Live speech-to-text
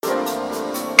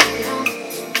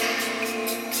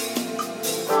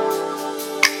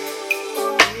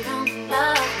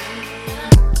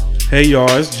Hey y'all,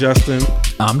 it's Justin.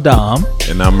 I'm Dom.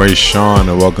 And I'm Ray Sean,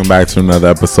 and welcome back to another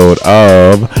episode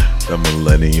of The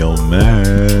Millennial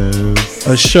Mess.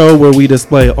 A show where we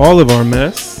display all of our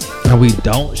mess. And we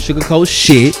don't sugarcoat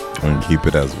shit. And keep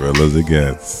it as real as it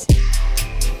gets.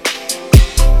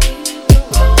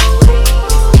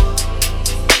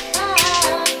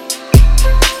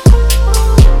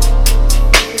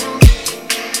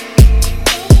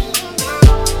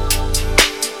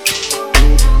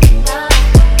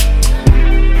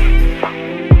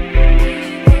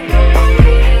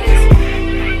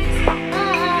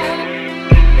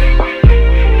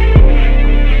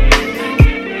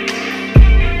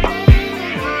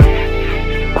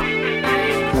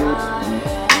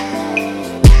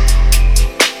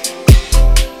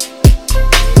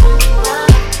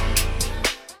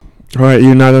 All right,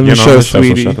 you're not on the show,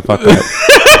 sweetie. So shut the fuck up.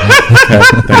 Okay,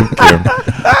 thank you.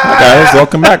 Hi guys,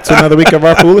 welcome back to another week of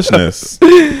our foolishness.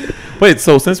 Wait,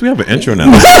 so since we have an intro now,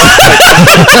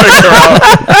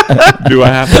 do I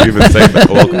have to even say that?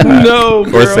 Welcome back? No,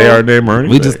 or say our name or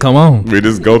anything? We just come on. We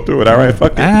just go through it. All right,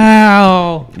 fuck it.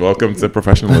 Ow. Welcome to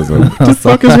professionalism. What the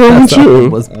fuck is wrong with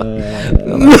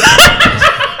you?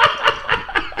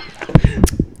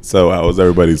 So, how was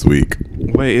everybody's week?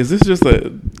 Wait, is this just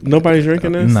nobody's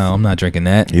drinking this? No, I'm not drinking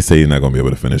that. He said he's not gonna be able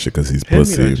to finish it because he's Hand me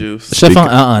pussy. that juice. Chiffon,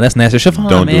 that's nasty. Chiffon,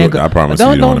 Don't man. do it. I promise you,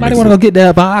 you don't wanna nobody mix want to it. go get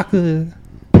that vodka.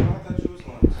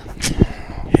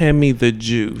 Hand me the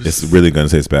juice. It's really gonna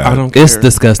taste bad. I don't care. It's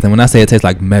disgusting. When I say it tastes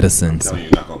like medicines, You're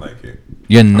not gonna like it.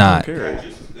 you're I don't not. care.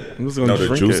 I'm just gonna No, the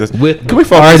drink juice it. is. With Can we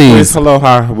focus, please? parties. Hello,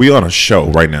 hi. We on a show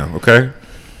right now, okay?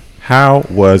 How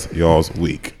was y'all's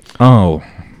week? Oh,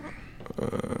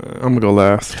 I'm gonna go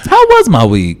last. how was my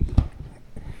week?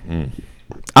 I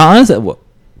honestly, No,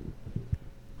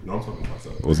 I'm talking about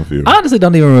myself. It wasn't for you. I honestly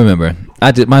don't even remember.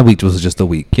 My week was just a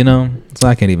week, so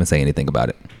I can't even say anything about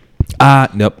it.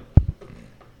 Nope.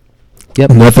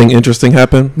 Yep. Nothing interesting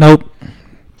happened. Nope.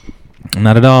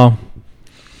 Not at all.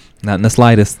 Not in the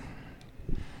slightest.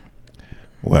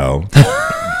 Well,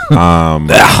 I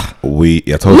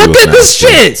told you. Look it was at this nasty.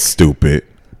 shit. Stupid.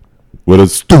 What a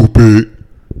stupid.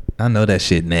 I know that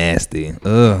shit nasty.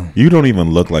 Ugh. You don't even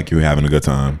look like you're having a good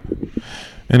time.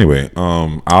 Anyway,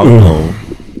 I'll go.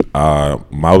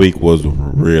 My week was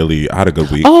really. I had a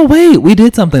good week. Oh wait, we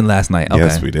did something last night. Okay.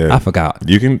 Yes, we did. I forgot.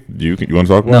 You want to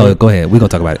talk about No, it? go ahead. We gonna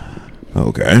talk about it.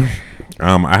 Okay.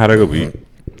 I had a good week.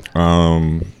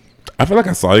 I feel like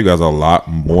I saw you guys a lot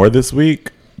more this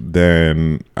week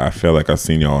than I feel like I've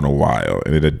seen y'all in a while,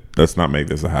 and let's not make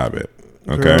this a habit.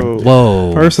 Okay. Girl,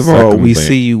 Whoa. First of all, we Second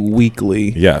see you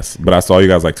weekly. Yes, but I saw you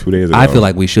guys like 2 days ago. I feel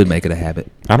like we should make it a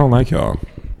habit. I don't like y'all.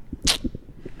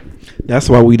 That's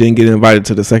why we didn't get invited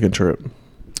to the second trip.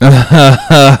 Okay.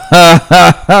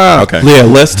 Yeah,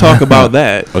 let's talk about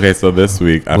that. Okay, so this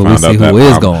week I Well, we found see out that who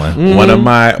is going. one of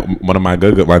my my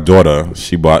daughter,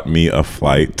 she bought me a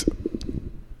flight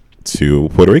to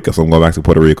Puerto Rico. So I'm going back to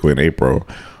Puerto Rico in April.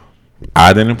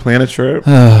 I didn't plan a trip.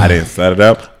 I didn't set it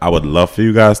up. I would love for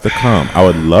you guys to come. I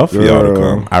would love for y'all to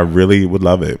come. I really would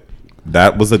love it.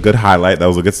 That was a good highlight. That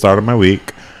was a good start of my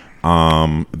week.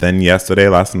 Then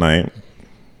last night.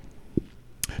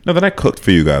 No, then I cooked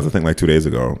for you guys. I think like 2 days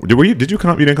ago. Did you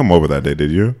come? You didn't come over that day, did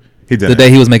you? He didn't. The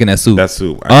day he was making that soup. That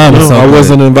soup. Oh, it was so I good.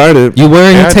 wasn't invited. You were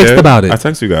and Yeah, you I text did. about I it.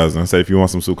 text you guys and say if you want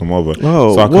some soup, come over.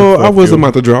 Oh, So well, I cook wasn't you.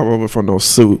 about to drive over for no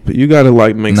soup. You gotta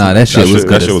like make Nah, some that shit was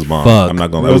good. That shit was bomb. Fuck. I'm not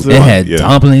gonna lie. Was It was it? It bomb. had Yeah.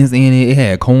 dumplings in it. It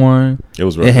had corn. It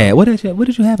was really It had good. what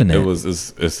did you have in there? It was.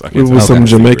 It's I can't It tell was you some the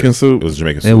secret. Jamaican soup. It was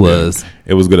Jamaican soup. It yeah. was.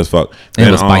 It was good as fuck.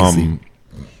 It was spicy.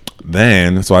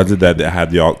 Then so I did that. I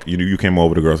had y'all. You came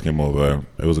over. The girls came over.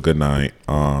 It was a good night.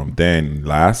 Then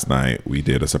last night we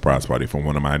did a surprise party for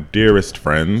one of my dearest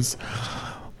friends,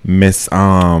 Miss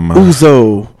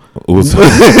Uzo. Uzo. I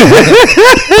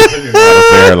don't know how to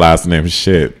say her last name.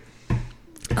 Shit.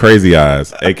 Crazy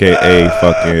Eyes, aka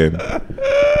fucking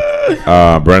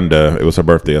Brenda. It was her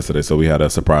birthday yesterday, so we had a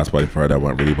surprise party for her that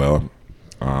went really well.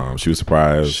 She was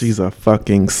surprised. She's a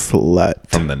fucking slut.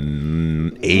 From the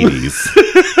 80s.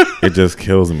 It just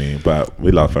kills me, but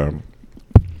we love her.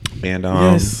 And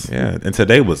Yes. yeah, and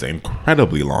today was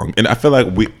incredibly long. And I feel like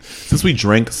since we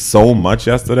drank so much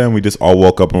yesterday and we just all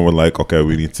woke up and were like, okay,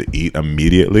 we need to eat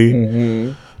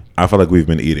immediately. I feel like we've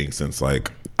been eating since I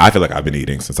feel like I've been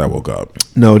eating since I woke up.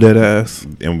 No, dead ass.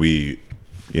 And we,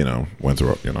 went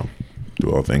to,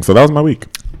 do all things. So that was my week.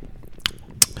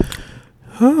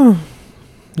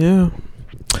 Yeah.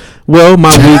 Well,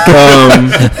 my week,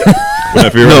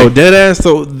 no, dead ass.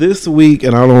 So this week,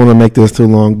 and I don't want to make this too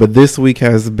long, but this week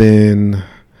has been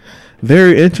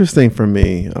very interesting for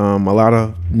me. A lot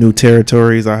of new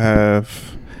territories I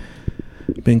have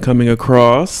been coming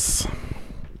across.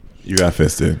 You got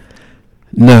fisted.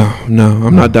 No,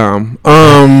 I'm not dumb.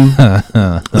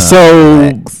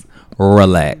 So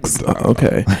relax.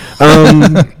 Okay.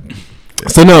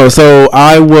 So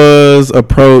I was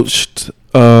approached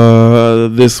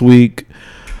this week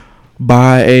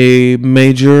by a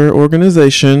major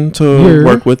organization to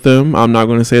work with them. I'm not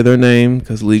going to say their name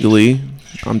because legally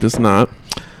I'm just not.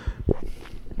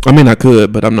 I mean, I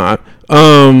could, but I'm not.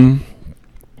 To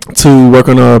work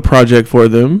on a project for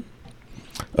them.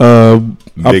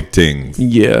 Big things.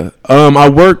 Yeah. I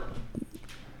worked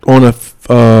on a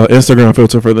Instagram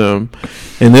filter for them,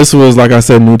 and this was, like I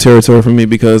said, new territory for me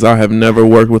because I have never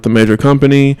worked with a major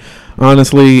company.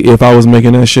 Honestly, if I was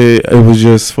making that shit, it was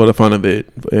just for the fun of it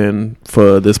and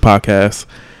for this podcast.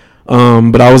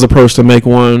 But I was approached to make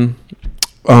one.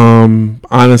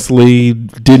 Honestly,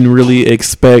 didn't really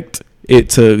expect it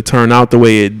to turn out the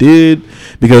way it did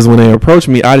because when they approached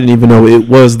me, I didn't even know it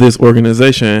was this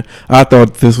organization. I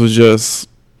thought this was just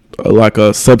like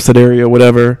a subsidiary or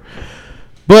whatever.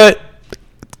 But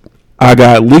I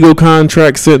got legal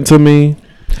contracts sent to me.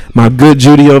 My good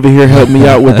Judy over here helped me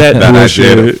out with that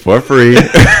bullshit. I did for free.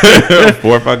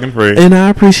 For fucking free. And I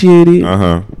appreciate it.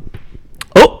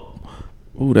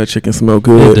 Ooh, that chicken smell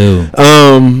good. It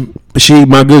do.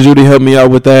 My good Judy helped me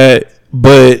out with that,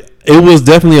 but it was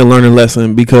definitely a learning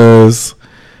lesson because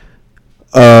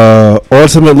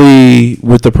ultimately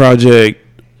with the project,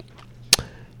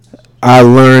 I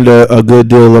learned a good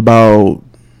deal about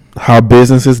how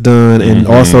business is done and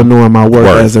also knowing my work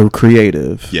as a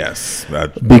creative. Yes.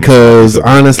 Because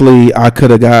honestly, I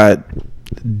could have got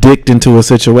dicked into a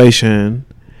situation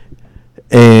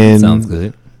and sounds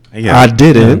good. Yeah. I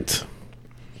didn't.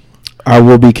 I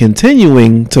will be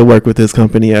continuing to work with this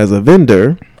company as a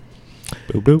vendor.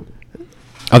 Boop, boop.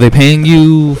 Are they paying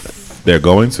you? They're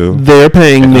going to. They're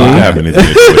paying me.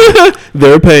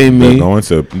 They're paying me. They're going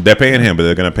to. They're paying him, but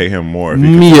they're going to pay him more if he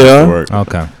continues to work.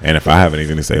 Okay. And if I have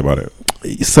anything to say about it.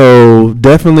 So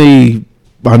definitely,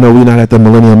 I know we're not at the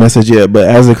millennial message yet, but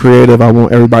as a creative, I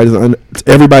want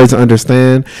everybody to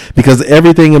understand because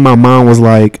everything in my mind was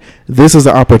like, this is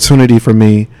an opportunity for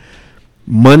me.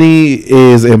 Money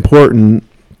is important.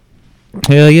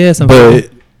 Hell yes, but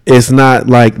it's not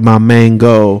like my main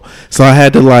goal. So I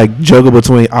had to like juggle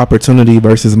between opportunity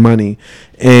versus money.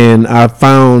 And I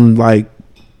found like,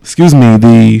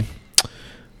 the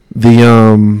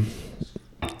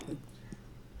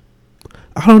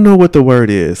I don't know what the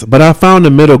word is, but I found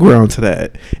the middle ground to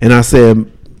that. And I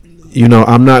said,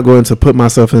 I'm not going to put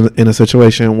myself in a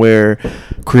situation where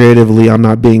creatively I'm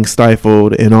not being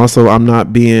stifled and also I'm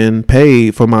not being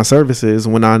paid for my services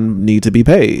when I need to be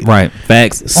paid. Right.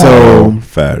 Facts. So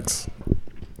facts.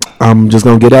 I'm just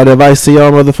going to get that advice to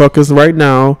y'all motherfuckers right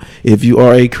now. If you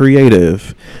are a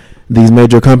creative, these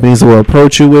major companies will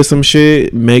approach you with some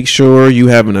shit. Make sure you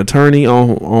have an attorney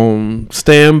on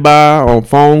standby, on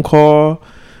phone call,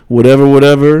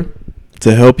 whatever.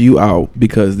 To help you out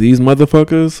because these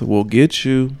motherfuckers will get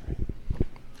you.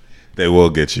 They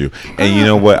will get you. And you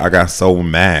know what? I got so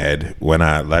mad when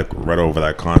I read over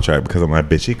that contract because I'm like,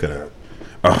 bitch, he could have.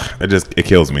 It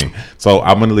kills me. So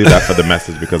I'm gonna leave that for the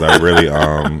message because I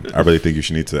really think you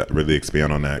should need to really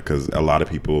expand on that because a lot of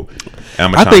people.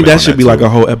 I think that should be like a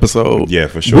whole episode. Yeah,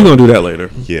 for sure. We're gonna do that later.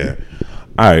 Yeah.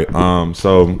 All right.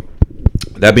 So.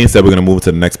 That being said, we're going to move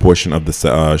to the next portion of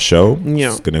the show. Yeah.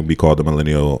 It's going to be called the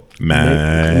Millennial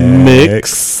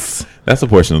Mix. That's a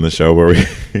portion of the show where we...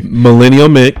 Millennial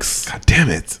Mix. God damn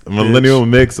it. Millennial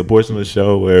Mix, a portion of the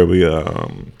show where we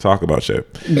talk about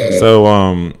shit.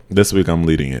 So this week I'm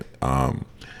leading it.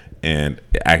 And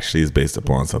it actually is based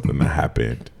upon something that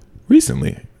happened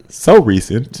recently. So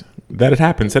recent that it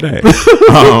happened today.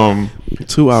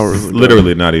 2 hours ago.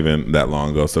 Literally not even that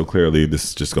long ago. So clearly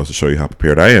this just goes to show you how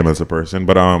prepared I am as a person.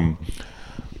 But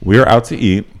we were out to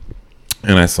eat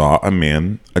and I saw a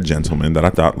gentleman that I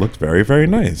thought looked very, very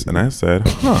nice. And I said,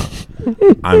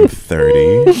 I'm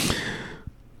 30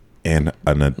 and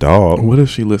an adult. What if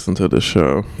she listened to the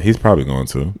show? He's probably going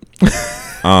to.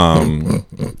 I'm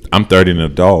 30 and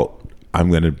an adult. I'm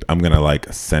gonna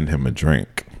like send him a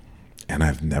drink. And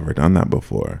I've never done that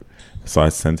before. So I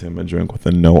sent him a drink with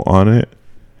a note on it.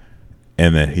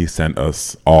 And then he sent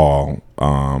us all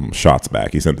shots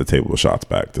back. He sent the table shots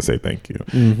back to say thank you.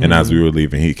 Mm-hmm. And as we were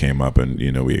leaving, he came up and,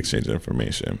 we exchanged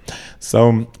information.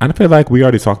 So I feel like we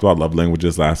already talked about love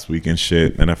languages last week and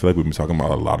shit. And I feel like we've been talking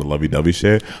about a lot of lovey-dovey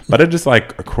shit. But it just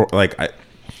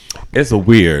it's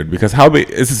weird because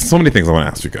it's so many things I want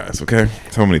to ask you guys, okay?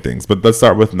 So many things. But let's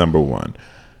start with number one.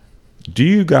 Do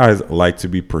you guys like to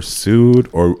be pursued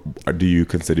or do you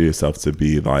consider yourself to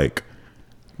be like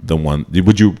the one?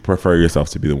 Would you prefer yourself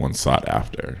to be the one sought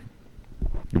after?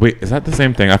 Wait, is that the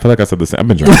same thing? I feel like I said the same. I've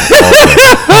been drinking.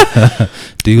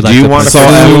 Do you want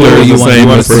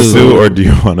to pursue, or do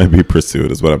you want to be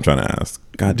pursued? Is what I'm trying to ask.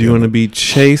 God, do you want to be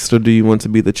chased, or do you want to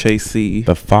be the chasee?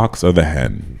 The fox or the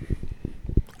hen?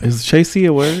 Is chasee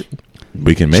a word?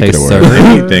 We can make it a word.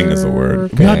 Anything is a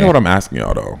word. Okay. Y'all know what I'm asking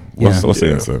y'all though. What's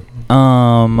the answer?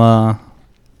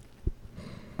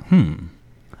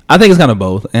 I think it's kind of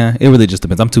both. It really just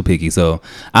depends. I'm too picky, so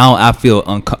I feel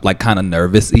like kind of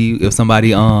nervous if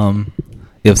somebody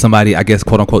I guess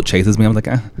quote unquote chases me. I'm like,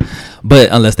 but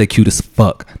unless they cute as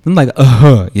fuck, I'm like,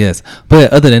 yes.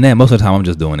 But other than that, most of the time I'm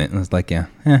just doing it, and it's like,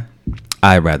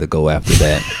 I'd rather go after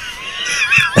that.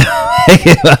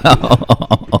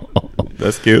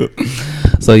 That's cute.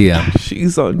 So yeah,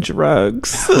 she's on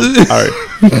drugs. All right,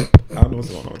 I don't know what's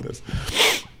going on with this.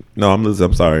 No, I'm losing.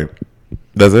 I'm sorry.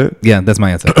 That's it? Yeah, that's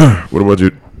my answer. What about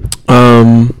you?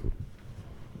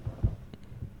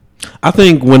 I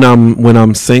think when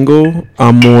I'm single,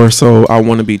 I'm more so I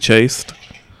want to be chased.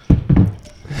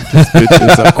 This bitch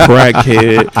is a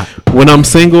crackhead. When I'm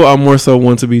single, I more so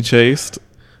want to be chased.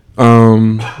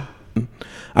 I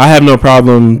have no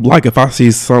problem. Like if I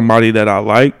see somebody that I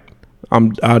like,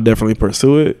 I'll definitely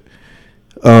pursue it.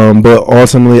 But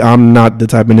ultimately, I'm not the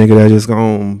type of nigga that just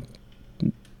gonna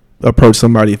approach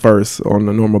somebody first on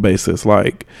a normal basis.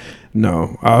 Like,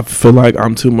 no, I feel like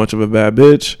I'm too much of a bad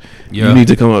bitch. Yeah. You need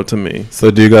to come up to me.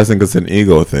 So do you guys think it's an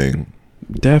ego thing?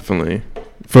 Definitely.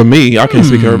 For me, I can't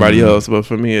speak for everybody else, but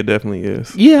for me, it definitely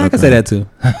is. Yeah, okay. I can say that too.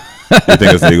 You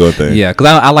think it's an ego thing? Yeah, because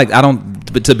I don't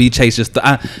to be chased.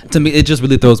 To me, it just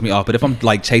really throws me off. But if I'm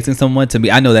like chasing someone, to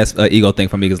me, I know that's an ego thing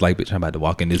for me. Because like, bitch, I'm about to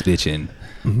walk in this bitch and.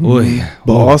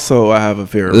 But also, I have a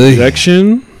fear of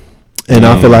rejection, and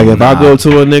I feel like if I go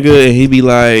to a nigga and he be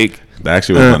like. That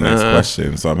actually was my next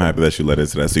question, so I'm happy that you led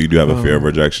into that. So you do have a fear of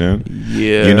rejection?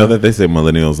 Yeah. You know that they say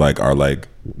millennials are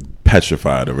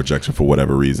petrified of rejection for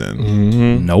whatever reason.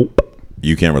 Mm-hmm. Nope.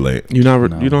 You can't relate. You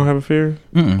don't have a fear?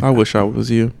 Mm-mm. I wish I was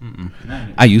you. Mm-mm.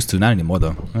 I used to, not anymore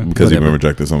though. Because you've been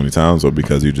rejected so many times, or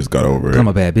because you just got over it? I'm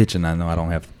a bad bitch, and I know I don't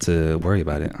have to worry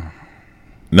about it.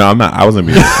 No, I'm not. I wasn't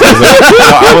being.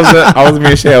 I wasn't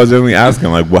being shady. I was generally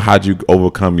asking, like, well, how'd you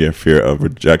overcome your fear of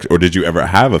rejection, or did you ever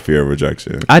have a fear of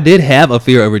rejection? I did have a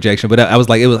fear of rejection, but I was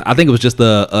like, I think it was just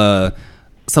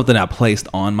something I placed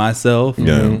on myself.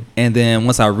 Yeah. And then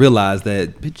once I realized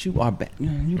that, bitch, you are bad.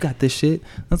 You got this shit.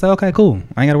 I was like, okay, cool.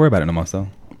 I ain't got to worry about it no more. So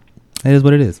it is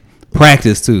what it is.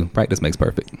 Practice too. Practice makes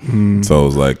perfect. So it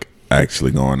was like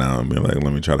actually going out and being like,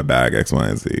 let me try to bag X, Y,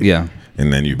 and Z. Yeah.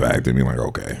 And then you bagged and be like,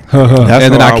 okay.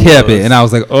 And then I kept it, and I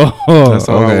was like, that's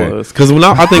how I was. Because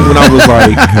I think when I was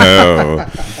like,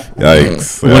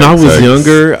 yikes. When I was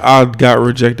younger, I got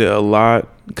rejected a lot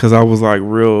because I was like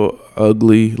real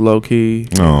ugly, low key.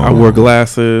 I wore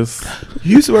glasses.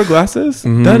 You used to wear glasses?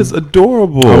 Mm-hmm. That is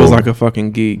adorable. I was like a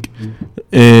fucking geek,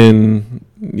 and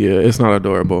yeah, it's not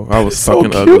adorable. I was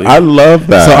fucking cute. ugly. I love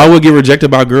that. So I would get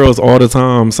rejected by girls all the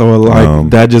time. So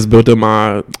like that just built up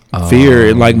my fear,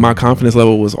 and like my confidence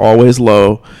level was always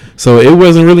low. So it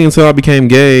wasn't really until I became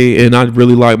gay and I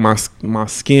really like my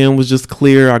skin was just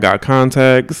clear. I got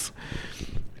contacts.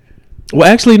 Well,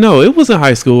 actually, no, it was in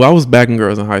high school. I was backing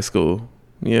girls in high school.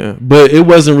 Yeah, but it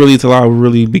wasn't really till I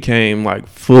really became like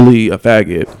fully a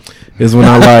faggot is when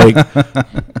I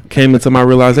like came into my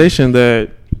realization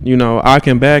that, you know, I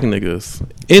can bag niggas.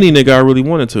 Any nigga I really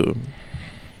wanted to.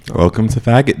 Welcome to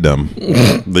faggotdom.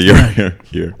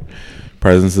 Your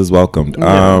presence is welcomed.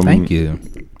 Thank you.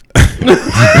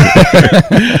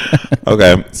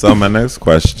 Okay, so my next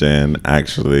question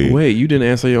actually. Wait, you didn't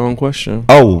answer your own question.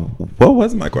 Oh, what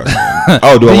was my question?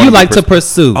 Oh, do you like to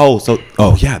pursue?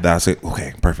 Oh, yeah, that's it.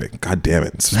 Okay, perfect. God damn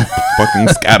it, it's fucking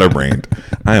scatterbrained.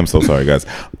 I am so sorry, guys.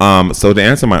 So to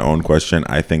answer my own question,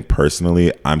 I think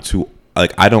personally, I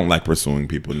don't like pursuing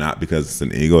people, not because it's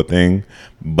an ego thing,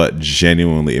 but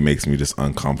genuinely it makes me just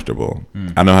uncomfortable.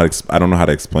 I don't know how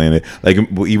to explain it. Like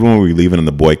even when we were leaving and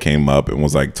the boy came up and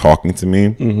was like talking to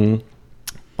me,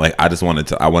 like I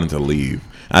wanted to leave.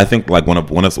 I think like one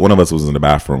of us was in the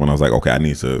bathroom and I was like, okay, I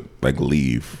need to like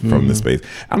leave from this space.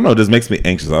 I don't know. It just makes me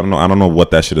anxious. I don't know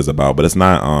what that shit is about, but it's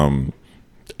not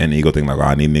an ego thing like, oh,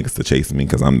 I need niggas to chase me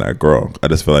because I'm that girl. I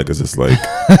just feel like it's just like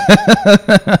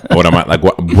what am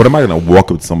I gonna walk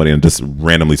up to somebody and just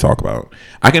randomly talk about?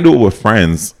 I can do it with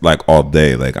friends like all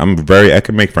day. Like I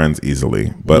can make friends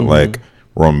easily, but like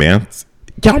romance.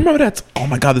 Y'all remember that? Oh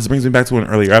my god, this brings me back to an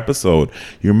earlier episode.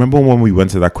 You remember when we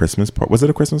went to that Christmas party? Was it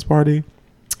a Christmas party?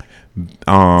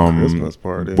 Christmas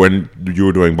party. When you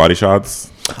were doing body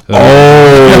shots.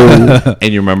 Oh,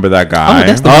 and you remember that guy? Oh,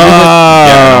 that's the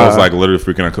yeah, and I was like literally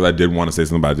freaking out because I did want to say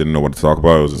something, but I didn't know what to talk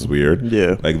about. It was just weird.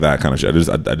 Yeah, like that kind of shit.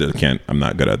 I just can't. I'm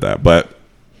not good at that. But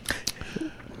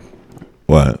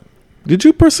what? Did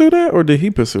you pursue that, or did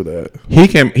he pursue that? He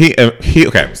came. He.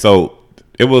 Okay, so.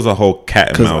 It was a whole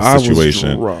cat and mouse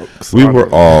situation. We were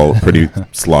all pretty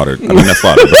slaughtered. I mean, not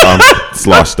slaughtered, but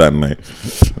sloshed that night.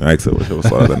 I actually wish it was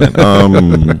slaughtered that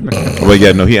night. But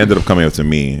yeah, no, he ended up coming up to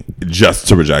me just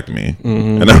to reject me.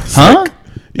 Mm-hmm. And I was like,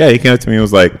 yeah, he came up to me and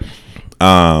was like,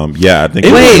 yeah, I think.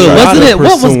 Wait, wasn't it?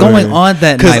 What was going on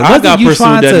that night? Because I got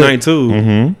pursued that night too.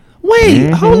 Mm-hmm.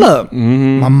 Wait, hold up.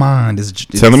 Mm-hmm. My mind is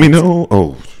telling me no.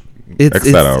 Oh.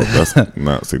 X that out. That's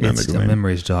not significant. The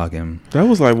memory's jogging. That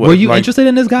was like what? Were you interested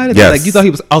in this guy? Yes. Like you thought he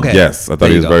was okay. Yes, I thought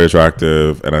he was very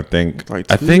attractive, and I think like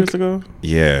 2 years ago.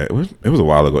 Yeah, it was a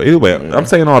while ago. Either way, I'm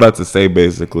saying all that to say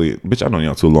basically, bitch, I've known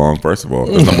y'all too long. First of all,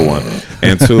 that's number one,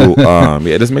 and two,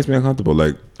 yeah, this makes me uncomfortable.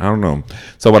 Like I don't know.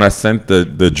 So when I sent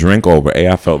the drink over,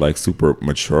 I felt like super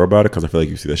mature about it because I feel like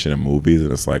you see that shit in movies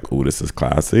and it's like, oh, this is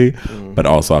classy, but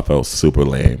also I felt super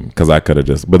lame because I could have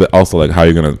just. But also like, how are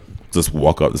you gonna just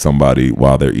walk up to somebody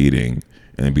while they're eating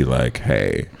and be like,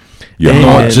 "Hey, you're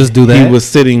hot." Just do that. He was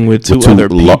sitting with two other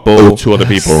people. Two other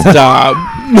people. Stop.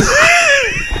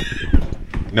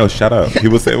 No, shut up. He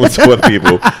was sitting with two other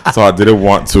people, so I didn't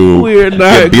want to. We're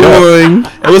not going.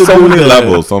 It was so many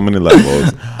levels. So many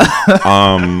levels.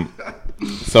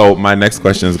 So my next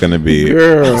question is going to be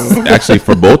actually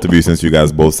for both of you, since you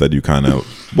guys both said you kind of.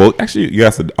 Well, actually, you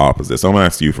guys said the opposite. So I'm going to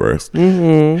ask you first.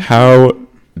 Mm-hmm. How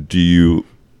do you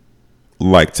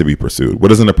like to be pursued?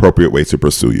 What is an appropriate way to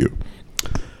pursue you?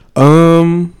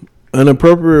 An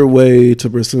appropriate way to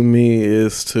pursue me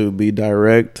is to be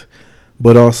direct,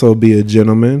 but also be a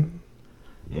gentleman.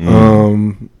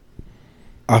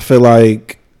 I feel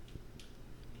like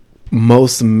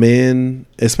most men,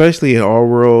 especially in our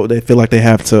world, they feel like they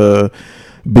have to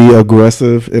be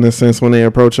aggressive in a sense when they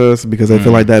approach us because they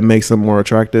feel like that makes them more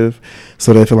attractive.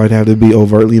 So they feel like they have to be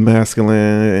overtly masculine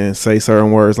and say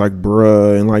certain words like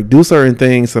bruh and like do certain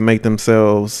things to make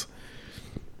themselves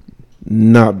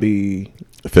not be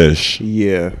fish.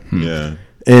 Yeah. Yeah.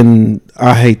 And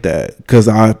I hate that because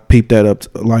I peep that up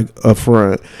up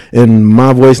front, and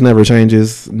my voice never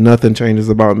changes. Nothing changes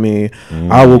about me.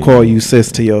 I will call you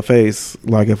sis to your face,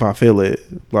 like if I feel it.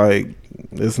 Like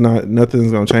it's not,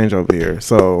 nothing's gonna change over here.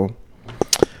 So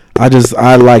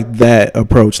I like that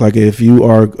approach. Like if you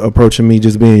are approaching me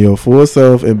just being your full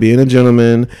self and being a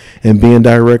gentleman and being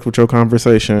direct with your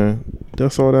conversation,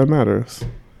 that's all that matters.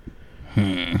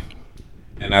 And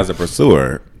as a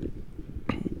pursuer,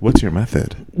 what's your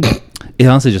method? It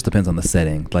honestly just depends on the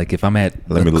setting. Like if I'm at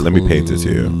let me paint it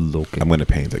to you. I'm going to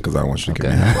paint it because I want you to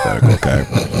give me a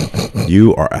hypothetical.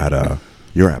 Okay,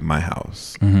 you're at my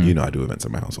house. Mm-hmm. You know I do events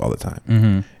at my house all the time.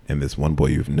 Mm-hmm. And this one boy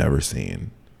you've never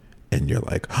seen, and you're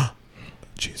like, oh,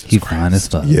 Jesus, he's fine as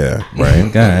fuck. Yeah,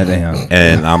 right. God damn.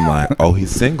 And I'm like, oh,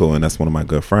 he's single, and that's one of my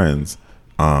good friends.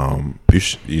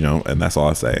 You know, and that's all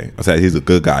I say. I say he's a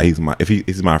good guy. He's my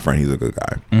friend, he's a good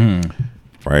guy.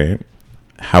 Mm-hmm. Right?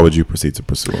 How would you proceed to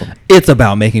pursue him? It's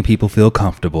about making people feel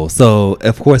comfortable. So,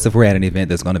 of course, if we're at an event,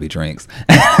 there's going to be drinks.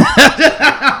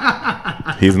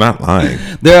 He's not lying.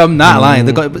 I'm not lying.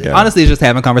 Yeah. Honestly, it's just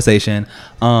having a conversation,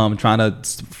 trying to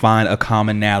find a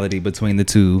commonality between the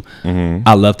two. Mm-hmm.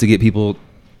 I love to get people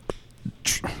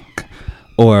drunk.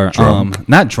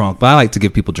 Not drunk, but I like to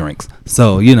give people drinks.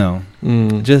 So, you know,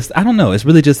 just, I don't know. It's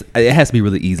really just, it has to be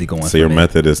really easy going. So your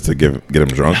method is to get them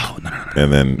drunk? No.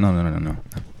 And then... No.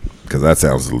 Because that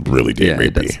sounds really deep,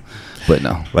 rapey. But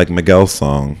no. Like Miguel's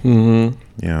song. Mm-hmm.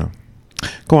 Yeah.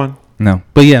 Go on. No.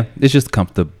 But yeah, it's just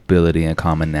comfortability and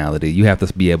commonality. You have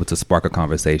to be able to spark a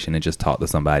conversation and just talk to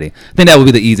somebody. I think that would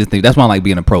be the easiest thing. That's why I like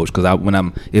being approached. Because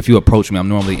if you approach me, I'm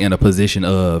normally in a position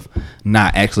of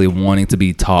not actually wanting to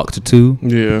be talked to.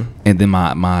 Yeah. And then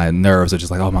my nerves are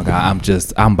just like, oh my God,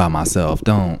 I'm by myself.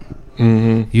 Don't.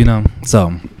 Mm-hmm. You know?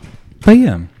 So, but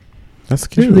yeah. That's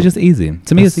cute. It's really just easy.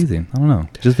 To me, it's easy. I don't know.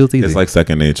 It just feels easy. It's like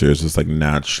second nature. It's just like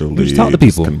naturally just talk to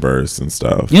people, converse and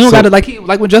stuff. You don't gotta like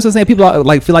when Justin's saying people are,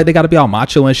 like feel like they gotta be all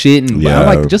macho and shit, and I'm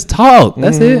like, just talk.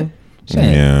 That's it. Shit.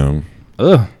 Yeah.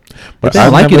 Ugh. But if they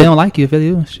don't like you, they don't like you. If they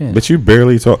do, shit. But you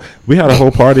barely talk. We had a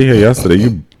whole party here yesterday.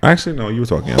 You were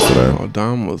talking yesterday. Oh,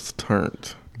 Dom was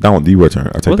turned. Dom, you were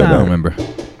turned. I take that down. I don't remember.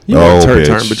 You were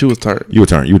turned, but you was turned. You were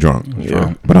turned. You were drunk.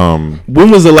 Yeah. But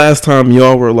when was the last time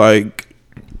y'all were like?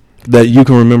 That you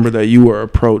can remember that you were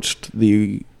approached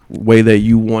the way that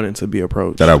you wanted to be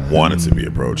approached. That I wanted to be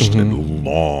approached in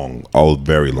a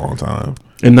very long time.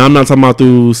 And I'm not talking about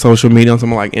through social media. I'm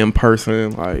talking about like in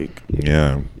person. Like,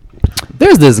 yeah.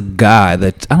 There's this guy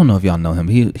that I don't know if y'all know him.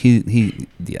 He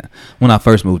yeah. When I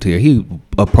first moved here, he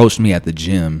approached me at the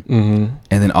gym and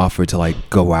then offered to like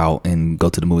go out and go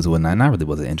to the movies and whatnot. And I really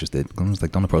wasn't interested. I was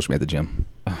like, don't approach me at the gym.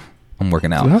 I'm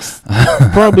working out. That's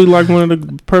probably like one of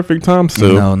the perfect times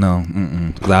too. No.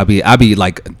 Cause I be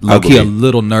like low-key a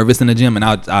little nervous in the gym, and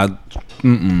I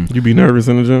You be nervous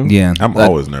in the gym? Yeah, I'm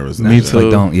always nervous. In Me the gym. too.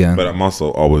 Like, don't But I'm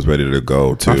also always ready to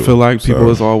go too. I feel like people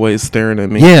is always staring at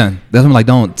me. Yeah, that's what I'm like.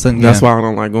 Don't. That's why I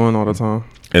don't like going all the time.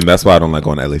 And that's why I don't like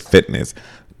going to LA Fitness.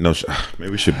 No,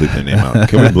 maybe we should bleep the name out.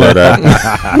 Can we blur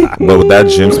that? But with that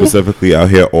gym specifically, out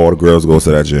here, all the girls go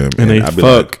to that gym and they I be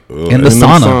fuck like, in the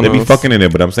sauna. They be fucking in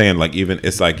it, but I'm saying like even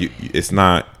it's like it's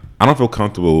not. I don't feel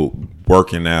comfortable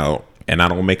working out, and I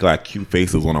don't make like cute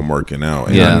faces when I'm working out,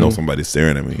 and I know somebody's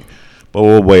staring at me. But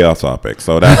we're way off topic.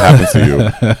 So that happened to you.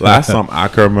 Last time I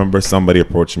can remember somebody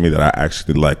approaching me that I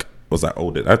actually like was like, oh,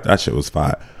 that shit was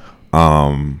fire.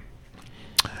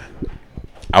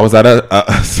 I was at a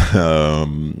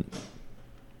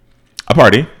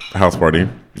party, a house party.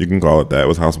 You can call it that. It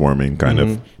was housewarming, kind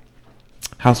of.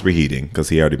 House reheating, because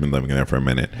he already been living in there for a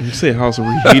minute. You say house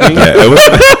reheating? Yeah, it was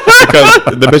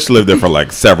because the bitch lived there for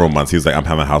like several months. He was like, I'm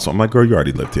having a house. I'm like, girl, you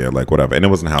already lived here. Like, whatever. And it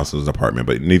wasn't a house, it was an apartment,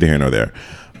 but neither here nor there.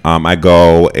 I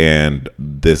go, and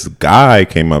this guy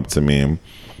came up to me,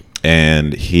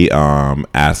 and he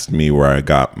asked me where I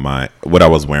got what I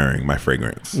was wearing, my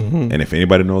fragrance. And if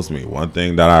anybody knows me, one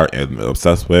thing that I am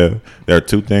obsessed with, there are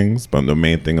two things, but the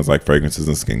main thing is like fragrances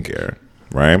and skincare,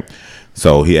 right?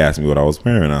 So he asked me what I was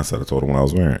wearing. I told him what I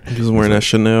was wearing. You was wearing that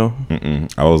Chanel?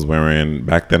 I was wearing,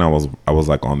 back then I was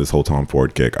like on this whole Tom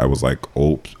Ford kick. I was like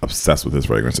obsessed with his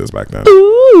fragrances back then.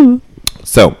 Ooh.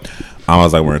 So I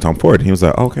was like wearing Tom Ford. And he was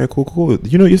like, okay, cool.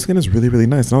 You know, your skin is really, really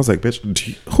nice. And I was like,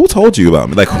 bitch, who told you about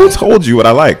me? Like, who told you what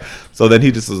I like? So then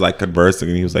he just was like conversing,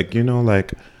 and he was like, you know,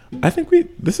 like, I think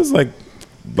this is like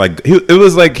it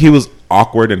was like he was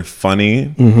awkward and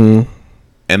funny.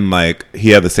 And like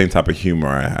he had the same type of humor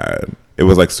I had. It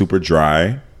was like super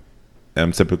dry.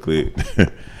 I'm typically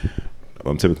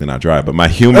not dry, but my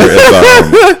humor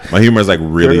is like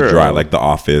really dry, like The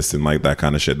Office and like that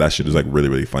kind of shit. That shit is like really,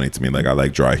 really funny to me. Like I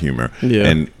like dry humor. Yeah.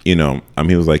 And you know,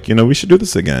 he was like, you know, we should do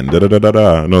this again. Da da da da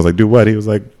da. And I was like, do what? He was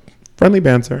like, friendly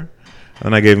banter.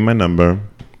 And I gave him my number.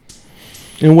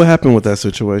 And what happened with that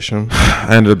situation?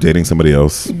 I ended up dating somebody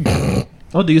else.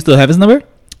 Oh, do you still have his number?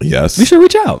 Yes. You should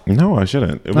reach out. No, I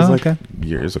shouldn't. It was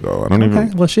years ago. I don't even.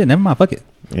 Okay. Well, shit. Never mind. Fuck it.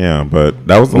 Yeah, but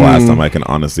that was the last time I can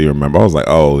honestly remember. I was like,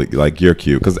 oh, like you're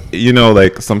cute. Because, you know,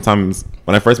 like sometimes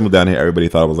when I first moved down here, everybody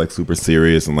thought I was like super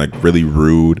serious and like really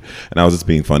rude. And I was just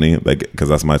being funny, like, because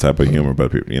that's my type of humor.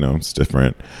 But, you know, it's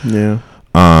different. Yeah.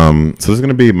 So this is going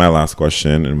to be my last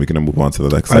question, and we're going to move on to the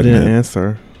next segment. I didn't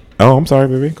answer. Oh, I'm sorry,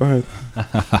 baby. Go ahead.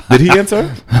 Did he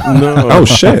answer? No. Oh,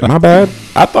 shit. My bad.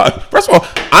 I thought, first of all,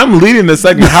 I'm leading this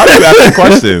segment. How do you ask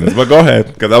questions? But go ahead,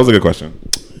 because that was a good question.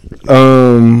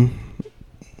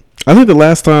 I think the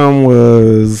last time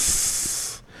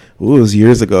was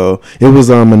years ago. It was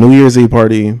a New Year's Eve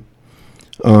party.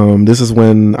 This is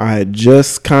when I had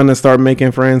just kind of started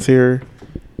making friends here,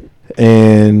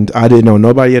 and I didn't know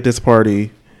nobody at this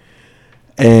party.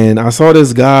 And I saw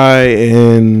this guy,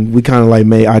 and we kind of like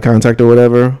made eye contact or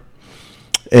whatever.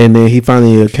 And then he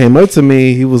finally came up to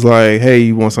me. He was like, "Hey,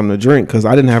 you want something to drink?" Because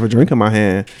I didn't have a drink in my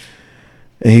hand.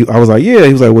 And I was like, "Yeah."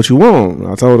 He was like, "What you want?"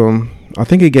 I told him. I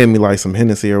think he gave me like some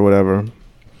Hennessy or whatever.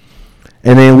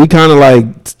 And then we kind of like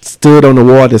stood on the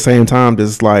wall at the same time,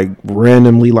 just like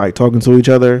randomly like talking to each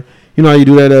other. You know how you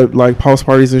do that at like house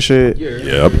parties and shit?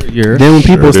 Yep. Then when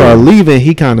people started leaving,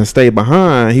 he kind of stayed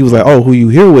behind. He was like, "Oh, who you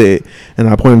here with?" And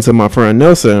I pointed to my friend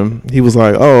Nelson. He was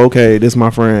like, "Oh, okay, this is my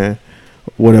friend."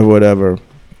 Whatever.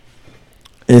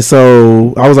 And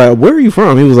so I was like, "Where are you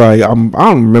from?" He was like, I don't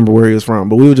remember where he was from,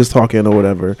 but we were just talking or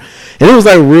whatever. And it was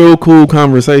like real cool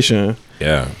conversation.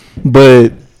 Yeah.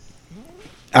 But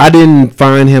I didn't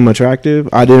find him attractive.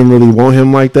 I didn't really want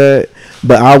him like that.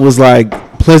 But I was like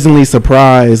pleasantly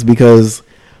surprised because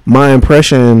my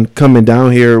impression coming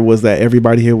down here was that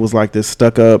everybody here was like this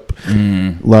stuck up.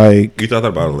 Like, you thought that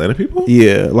about Atlanta people?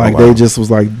 Yeah. Like they just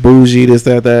was like bougie, this,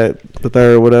 that, the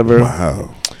third, whatever.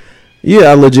 Wow.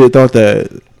 Yeah, I legit thought that.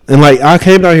 And like I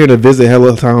came down here to visit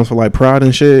hella times for like Pride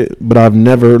and shit, but I've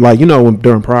never like, you know,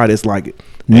 during Pride it's like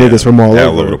niggas from all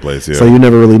over the place. Yeah. So you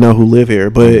never really know who live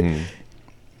here. But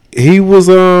he was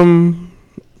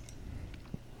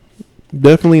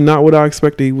definitely not what I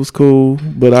expected. He was cool,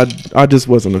 but I just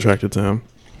wasn't attracted to him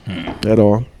at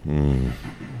all.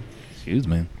 Excuse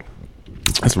me.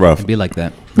 That's rough. It'd be like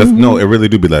that. No, it really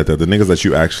do be like that. The niggas that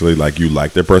you actually like, you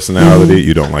like their personality,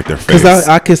 you don't like their face. Because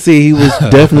I could see he was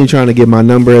definitely trying to get my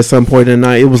number at some point in the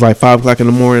night. It was like 5 o'clock in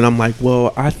the morning. I'm like,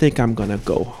 well, I think I'm gonna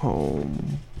go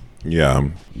home. Yeah.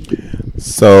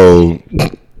 So,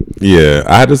 yeah,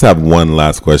 I just have one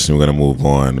last question. We're gonna move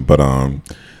on, but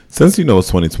since it's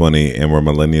 2020 and we're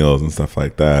millennials and stuff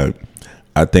like that,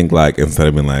 I think like instead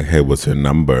of being like, hey, what's your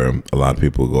number? A lot of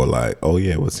people go like, oh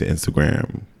yeah, what's your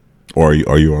Instagram? Or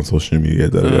are you on social media?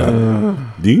 Da, da, da.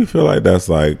 Do you feel like that's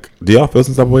like? Do y'all feel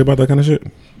some type of way about that kind of shit?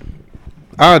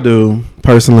 I do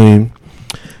personally,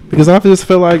 because I just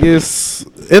feel like it's.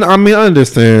 And I mean, I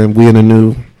understand we in a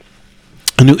new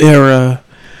era,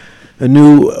 a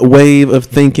new wave of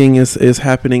thinking is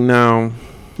happening now,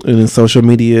 and then social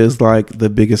media is like the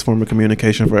biggest form of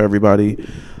communication for everybody.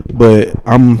 But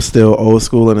I'm still old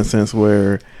school in a sense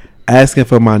where asking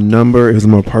for my number is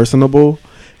more personable.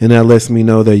 And that lets me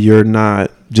know that you're not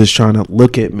just trying to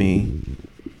look at me.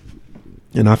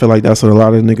 And I feel like that's what a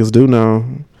lot of niggas do now.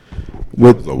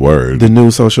 With the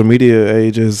new social media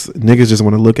age is niggas just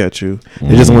want to look at you.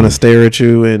 They just want to stare at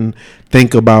you and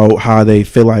think about how they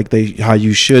feel like how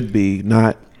you should be,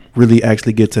 not really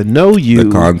actually get to know you.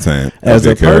 The content as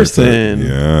a person.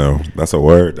 Yeah, that's a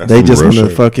word. They just want to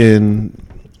fucking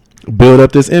build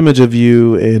up this image of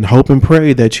you and hope and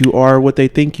pray that you are what they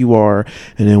think you are,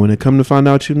 and then when it come to find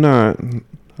out you're not,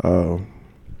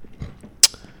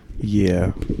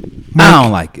 yeah, I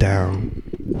don't like it. Down.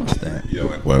 What's that? Yeah,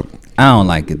 like what? I don't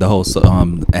like it. The whole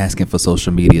asking for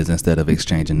social medias instead of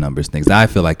exchanging numbers things. I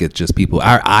feel like it's just people.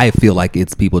 I feel like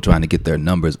it's people trying to get their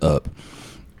numbers up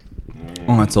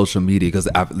on social media, because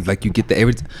like you get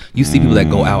you see people that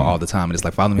go out all the time and it's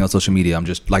like, follow me on social media. I'm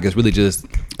just like, it's really just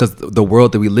because the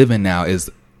world that we live in now is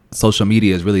social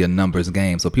media is really a numbers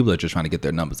game, so people are just trying to get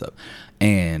their numbers up.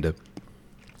 And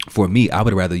for me, I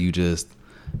would rather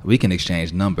we can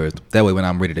exchange numbers. That way when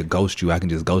I'm ready to ghost you, I can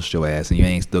just ghost your ass and you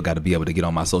ain't still got to be able to get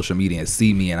on my social media and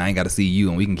see me, and I ain't got to see you,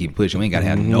 and we can keep pushing. We ain't got to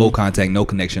have no contact, no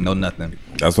connection, no nothing.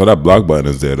 That's why that block button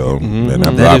is there though. And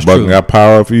that block button got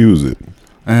power if you use it.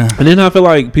 And then I feel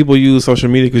like people use social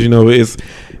media because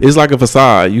it's like a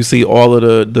facade. You see all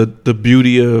of the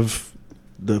beauty of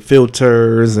the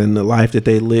filters and the life that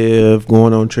they live,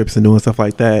 going on trips and doing stuff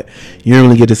like that. You don't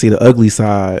really get to see the ugly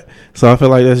side. So I feel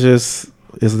like that's just,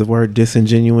 is the word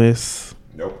disingenuous?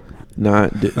 Nope.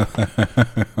 Not.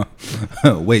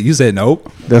 Wait, you said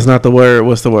nope? That's not the word.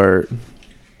 What's the word?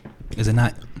 Is it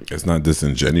not? It's not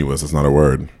disingenuous. It's not a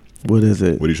word. What is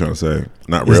it? What are you trying to say?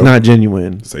 Not real? It's not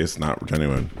genuine. Say it's not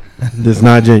genuine. It's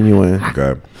not genuine.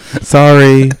 Okay.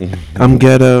 Sorry. I'm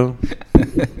ghetto.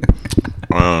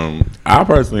 I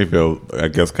personally feel, I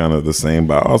guess, kind of the same,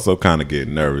 but I also kind of get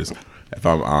nervous. If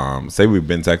I'm, say we've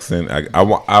been texting, I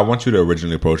want you to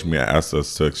originally approach me and ask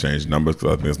us to exchange numbers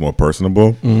because I think it's more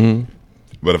personable. Mm-hmm.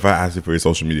 But if I ask you for your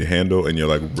social media handle and you're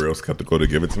like real skeptical to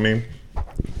give it to me, I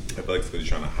feel like it's because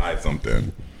you're trying to hide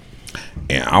something.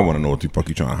 And I want to know what the fuck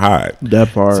you trying to hide. That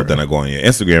part. So then I go on your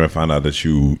Instagram and find out that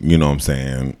you know what I'm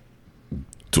saying,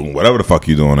 doing whatever the fuck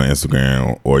you doing on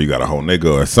Instagram, or you got a whole nigga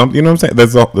or something. You know what I'm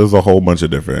saying? There's a whole bunch of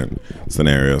different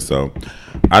scenarios. So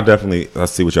I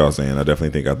see what y'all saying. I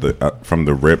definitely think from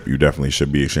the rip, you definitely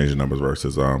should be exchanging numbers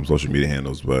versus social media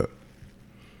handles. But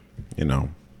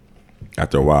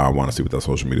after a while, I want to see what that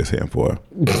social media is saying for.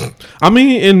 I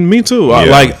mean, and me too. Yeah.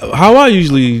 Like how I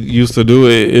usually used to do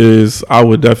it is I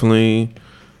would definitely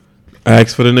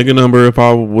ask for the nigga number if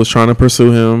I was trying to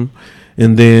pursue him,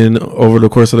 and then over the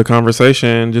course of the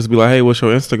conversation, just be like, "Hey, what's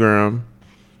your Instagram?"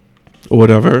 or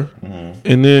whatever,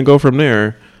 and then go from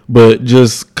there. But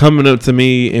just coming up to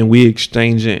me and we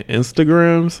exchanging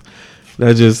Instagrams,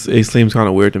 it seems kind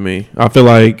of weird to me. I feel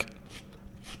like,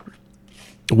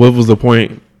 what was the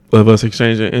point of us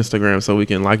exchanging Instagram so we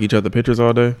can like each other pictures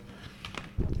all day?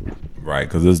 Right,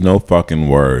 because there's no fucking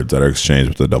words that are exchanged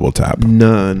with a double tap.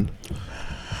 None.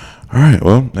 All right,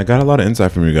 well, I got a lot of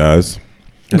insight from you guys.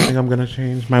 I think I'm gonna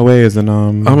change my ways, and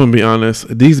I'm gonna be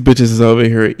honest. These bitches is over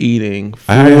here eating.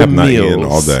 I have not eaten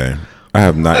all day. I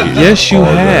have not eaten. Yes, you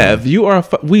have. Day. You are.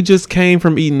 We just came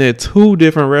from eating at 2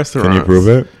 different restaurants. Can you prove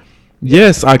it?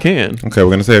 Yes, I can. Okay, we're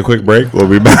going to take a quick break. We'll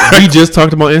be back. We just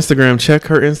talked about Instagram. Check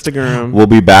her Instagram. We'll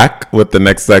be back with the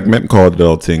next segment called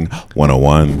Adulting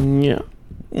 101. Yeah.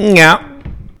 Yeah.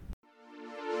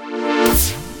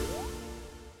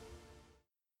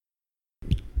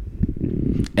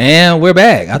 And we're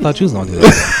back. I thought you was going to do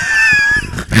that.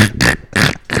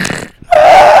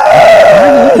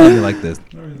 I really like this.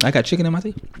 I got chicken in my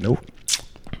teeth. Nope.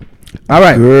 All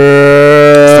right.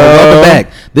 Girl. So welcome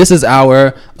back. This is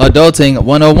our Adulting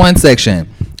 101 section.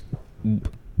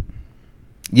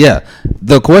 Yeah,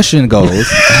 the question goes.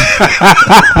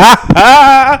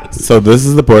 So this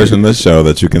is the portion of the show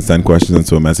that you can send questions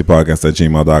into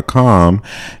amessypodcast@gmail.com,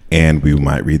 and we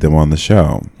might read them on the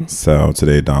show. So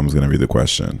today Dom's going to read the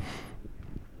question.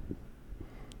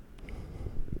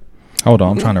 Hold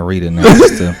on, I'm trying to read it now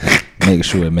just to make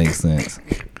sure it makes sense.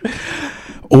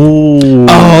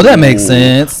 Oh, that makes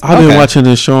sense. I've been watching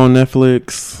this show on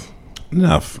Netflix.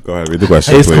 Enough. Go ahead, read the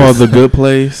question. It's please. called The Good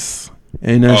Place.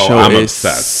 And that show I'm is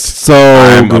obsessed.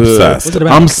 I'm good. Obsessed.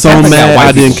 I'm so mad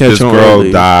I didn't catch this on girl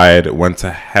early. died, went to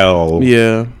hell.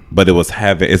 Yeah. But it was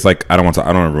heaven. It's like I don't want to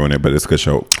ruin it, but it's a good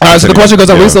show. All right, so the question goes: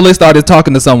 I recently started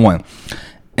talking to someone,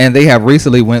 and they have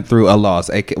recently went through a loss.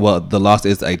 Well, the loss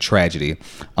is a tragedy.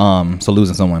 So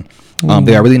losing someone.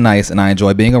 They are really nice, and I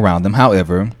enjoy being around them.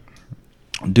 However,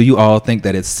 do you all think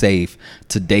that it's safe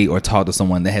to date or talk to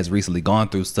someone that has recently gone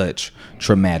through such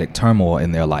traumatic turmoil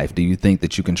in their life? Do you think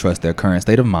that you can trust their current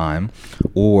state of mind,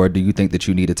 or do you think that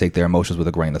you need to take their emotions with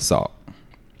a grain of salt?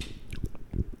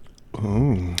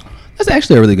 That's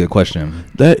actually a really good question.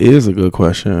 That is a good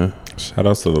question. Shout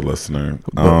out to the listener.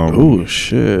 Oh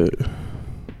shit.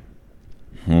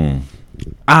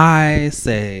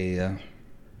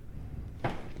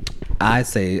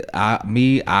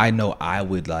 I know I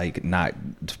would like not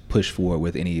push forward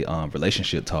with any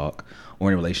relationship talk or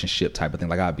any relationship type of thing.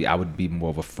 Like I would be more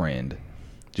of a friend,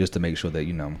 just to make sure that,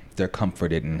 you know, they're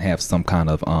comforted and have some kind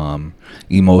of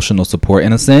emotional support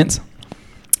in a sense.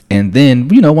 And then,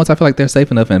 you know, once I feel like they're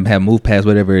safe enough and have moved past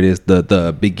whatever it is,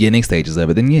 the beginning stages of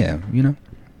it, then yeah, you know,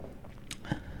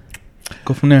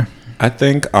 go from there. I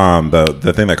think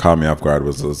the thing that caught me off guard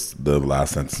was the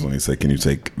last sentence when he said, should you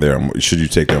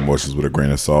take their emotions with a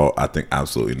grain of salt? I think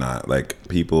absolutely not. Like,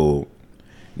 people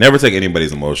never take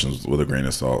anybody's emotions with a grain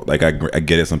of salt. Like, I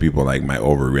get it. Some people like might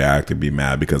overreact and be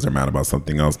mad because they're mad about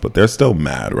something else, but they're still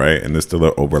mad, right? And there's still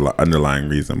an underlying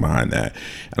reason behind that.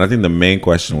 And I think the main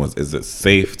question was, is it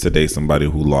safe to date somebody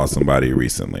who lost somebody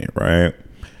recently, right?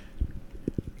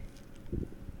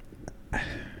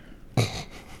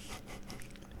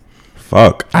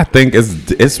 Fuck. I think it's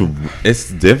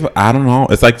different. I don't know.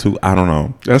 It's like I don't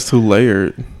know. That's too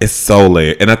layered. It's so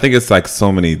layered. And I think it's like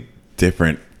so many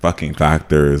different fucking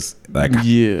factors. Like,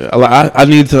 yeah. I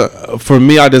need to, for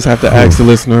me, I just have to ask the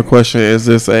listener a question. Is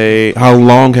this how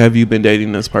long have you been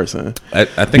dating this person? I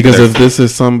think because if this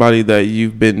is somebody that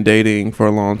you've been dating for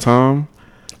a long time,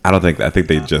 I think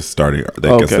they just started.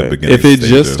 Okay. If it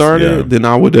just started, then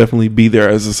I would definitely be there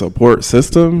as a support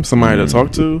system, somebody to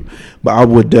talk to. But I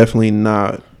would definitely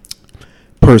not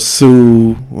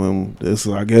pursue.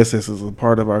 I guess this is a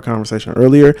part of our conversation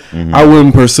earlier. I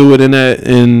wouldn't pursue it in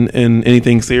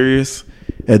anything serious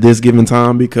at this given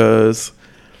time, because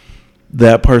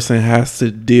that person has to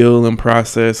deal and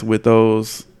process with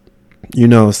those, you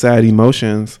know, sad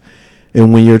emotions.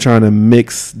 And when you're trying to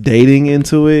mix dating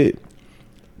into it,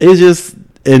 it just,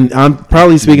 and I'm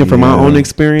probably speaking from my own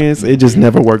experience, it just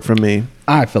never worked for me.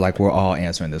 I feel like we're all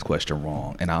answering this question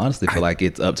wrong. And I honestly feel like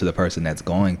it's up to the person that's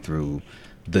going through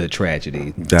the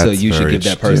tragedy. So you should give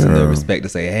that person the respect to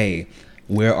say, hey,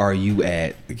 where are you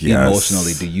at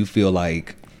emotionally? Do you feel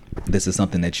like this is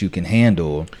something that you can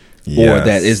handle? Or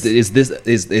that is this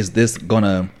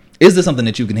something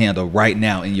that you can handle right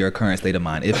now in your current state of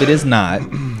mind? If it is not,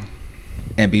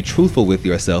 and be truthful with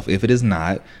yourself, if it is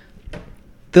not,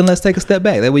 then let's take a step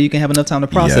back. That way you can have enough time to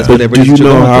process whatever. Do you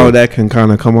know how that can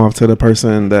kind of come off to the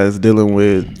person that's dealing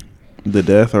with the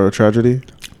death or a tragedy?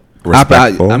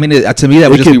 Respectful. I mean, to me, that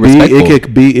would just be respectful.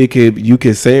 You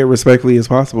could say it respectfully as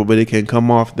possible, but it can come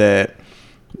off that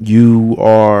you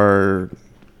are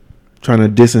trying to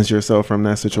distance yourself from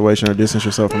that situation or distance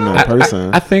yourself from that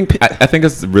person. I think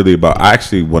it's really about. I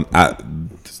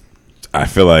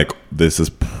feel like this is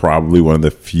probably one of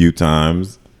the few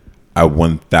times I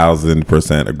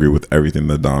 1000% agree with everything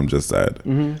that Dom just said.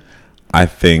 I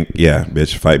think,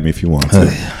 bitch, fight me if you want to.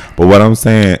 But what I'm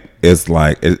saying is,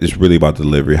 like, it's really about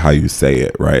delivery, how you say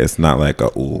it, right? It's not like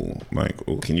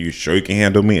can you show you can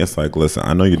handle me? It's like, listen,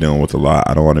 I know you're dealing with a lot.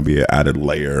 I don't want to be an added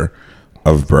layer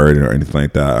of burden or anything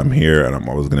like that. I'm here, and I'm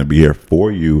always going to be here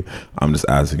for you. I'm just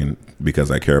asking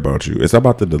because I care about you. It's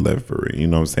about the delivery, you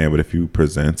know what I'm saying? But if you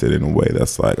present it in a way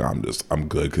that's like, I'm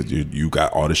good because you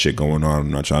got all the shit going on,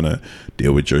 I'm not trying to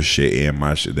deal with your shit and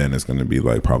my shit, then it's going to be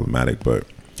like problematic. But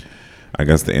I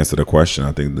guess to answer the question,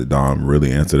 I think that Dom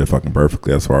really answered it fucking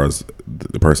perfectly as far as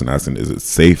the person asking, is it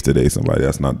safe to date somebody?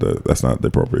 That's not the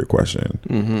appropriate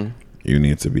question. You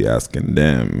need to be asking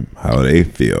them how they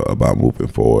feel about moving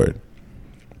forward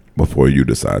before you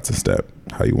decide to step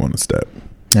how you want to step.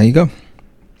 There you go.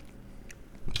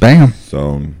 Bam.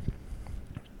 So,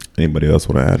 anybody else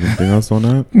want to add anything else on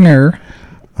that? No.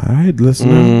 All right,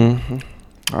 listener.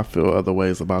 I feel other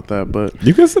ways about that, but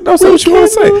you can say what you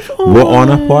want to say. We're on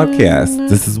a podcast.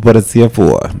 This is what it's here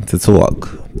for, to talk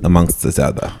amongst each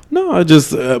other. No, I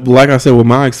just like I said with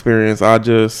my experience,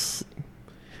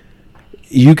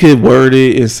 you could word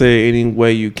it and say it any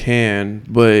way you can,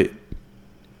 but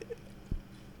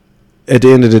at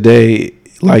the end of the day,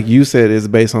 like you said, it's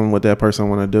based on what that person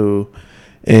want to do,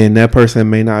 and that person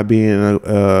may not be in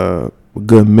a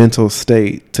good mental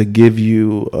state to give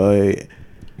you a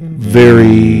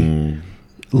very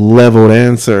leveled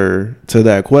answer to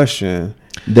that question.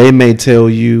 They may tell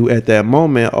you at that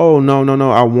moment, oh,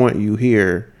 no, I want you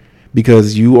here,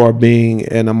 because you are being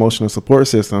an emotional support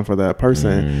system for that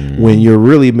person when you're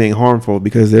really being harmful,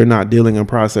 because they're not dealing and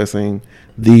processing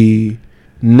the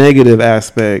negative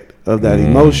aspect of that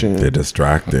emotion. They're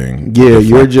distracting. Yeah,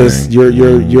 you're just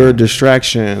you're a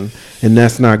distraction, and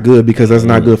that's not good, because that's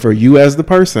not good for you as the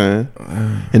person,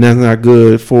 and that's not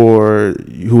good for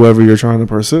whoever you're trying to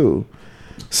pursue.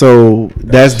 So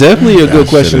that's definitely a good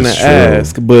question to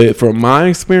ask. But from my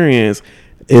experience,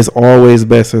 it's always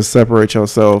best to separate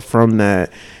yourself from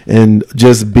that and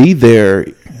just be there.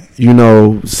 You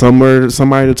know, somewhere,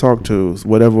 somebody to talk to,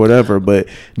 whatever. But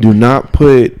do not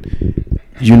put,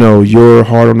 you know, your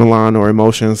heart on the line or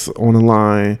emotions on the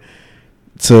line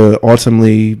to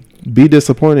ultimately be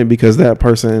disappointed, because that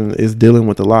person is dealing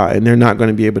with a lot and they're not going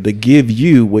to be able to give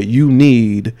you what you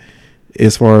need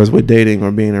as far as with dating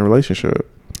or being in a relationship.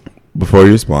 Before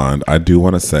you respond, I do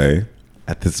want to say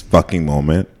at this fucking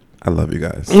moment, I love you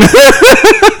guys.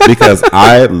 Because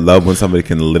I love when somebody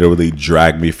can literally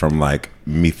drag me from like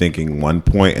me thinking one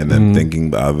point and then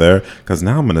thinking the other, because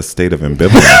now I'm in a state of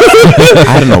ambivalence.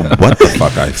 I don't know what the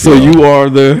fuck I feel. So you are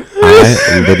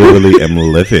I literally am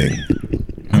living.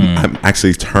 I'm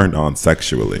actually turned on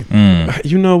sexually.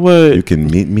 You know what? You can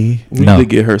meet me. You need to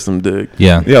get her some dick.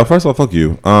 Yeah. First of all, fuck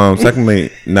you.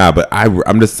 Secondly, nah. But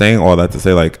I'm just saying all that to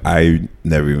say, like, I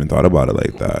never even thought about it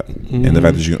like that. And the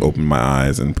fact that you can open my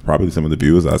eyes, and probably some of the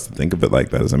viewers us to think of it like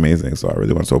that, is amazing. So I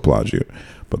really want to applaud you.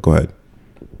 But go ahead.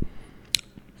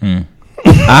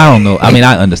 I don't know. I mean,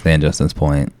 I understand Justin's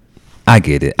point. I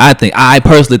get it. I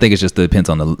personally think it just depends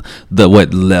on the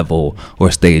what level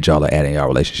or stage y'all are at in y'all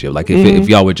relationship. Like if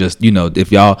y'all were just, you know,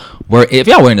 if y'all were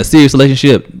in a serious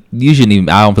relationship, you shouldn't even.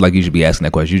 I don't feel like you should be asking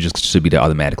that question. You just should be there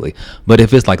automatically. But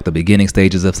if it's like the beginning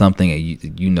stages of something,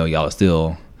 and you know y'all are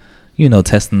still, you know,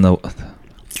 testing the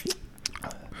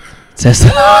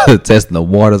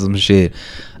waters and shit.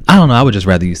 I don't know. I would just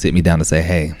rather you sit me down and say,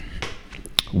 hey,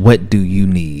 what do you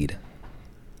need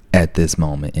at this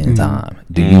moment in time?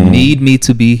 Do you need me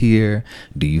to be here?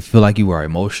 Do you feel like you are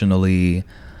emotionally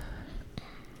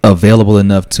available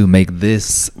enough to make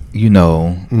this, you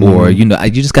know, or, you know, I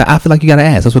feel like you got to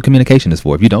ask. That's what communication is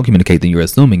for. If you don't communicate, then you're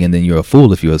assuming, and then you're a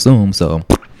fool if you assume. So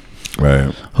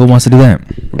right. Who wants to do that?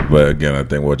 But again, I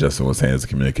think what Justin was saying is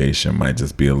communication might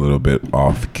just be a little bit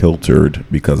off kiltered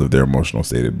because of their emotional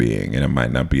state of being, and it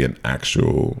might not be an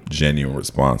actual genuine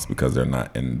response because they're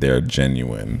not in their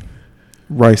genuine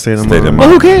right state of mind. Well,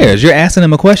 who cares? You're asking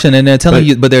them a question, and they're telling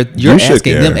you, but you're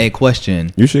asking them a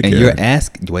question. You should and care.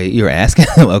 You're asking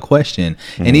them a question,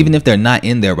 and even if they're not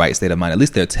in their right state of mind, at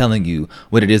least they're telling you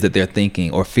what it is that they're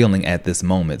thinking or feeling at this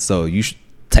moment. So you should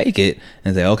take it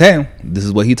and say, okay, this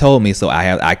is what he told me, so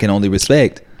I can only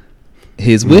respect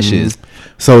his wishes.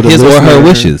 So his or her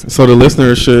wishes. So the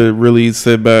listener should really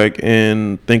sit back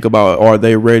and think about, are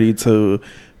they ready to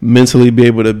mentally be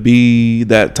able to be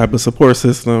that type of support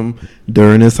system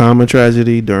during this time of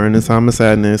tragedy, during this time of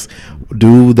sadness?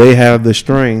 Do they have the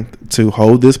strength to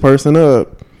hold this person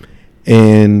up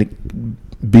and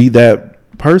be that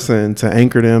person to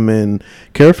anchor them and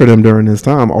care for them during this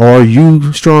time? Are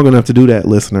you strong enough to do that,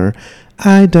 listener?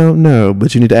 I don't know,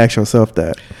 but you need to ask yourself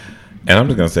that. And I'm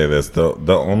just gonna say this: the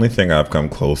only thing I've come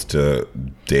close to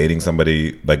dating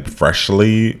somebody like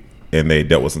freshly, and they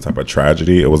dealt with some type of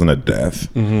tragedy. It wasn't a death.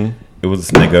 It was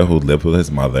this nigga who lived with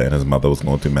his mother, and his mother was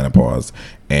going through menopause,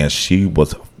 and she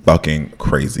was fucking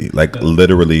crazy, like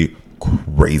literally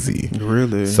crazy.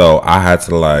 Really? So I had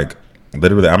to like.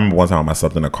 Literally, I remember one time I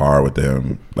slept in a car with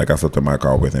him. Like I slept in my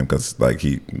car with him because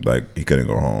he couldn't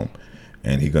go home,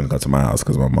 and he couldn't come to my house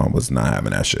because my mom was not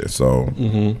having that shit. So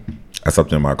I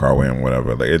slept in my car with him,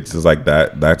 whatever. Like it's just like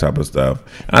that type of stuff.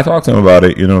 And I talked to him about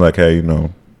it. You know, like hey, you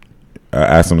know, I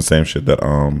asked him the same shit that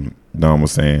Dom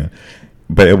was saying,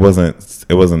 but it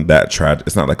wasn't that tragic.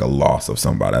 It's not like a loss of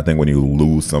somebody. I think when you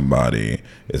lose somebody,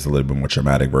 it's a little bit more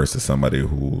traumatic versus somebody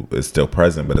who is still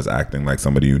present but is acting like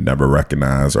somebody you never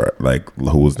recognize or like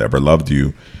who's never loved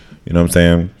you. You know what I'm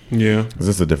saying? Yeah. It's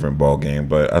just a different ball game.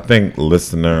 But I think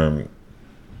listener,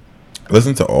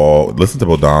 Listen to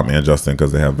both Dom and Justin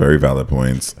because they have very valid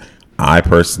points. I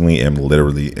personally am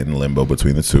literally in limbo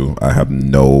between the two. I don't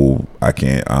know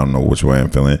which way I'm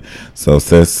feeling. So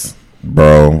sis,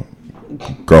 bro,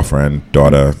 girlfriend,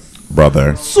 daughter,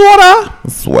 brother, sorta.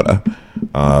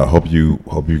 Hope you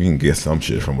can get some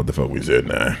shit from what the fuck we said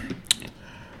now.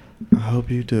 I hope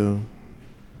you do.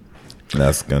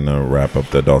 That's gonna wrap up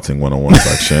the Adulting 101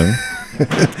 section.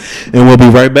 And we'll be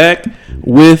right back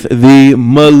with the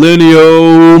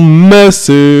millennial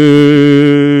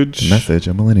message. Message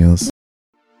of millennials.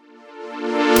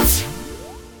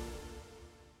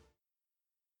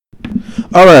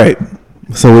 All right.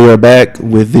 So we are back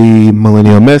with the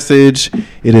millennial message.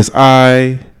 It is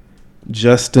I,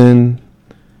 Justin,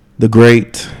 the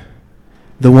great,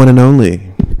 the one and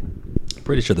only.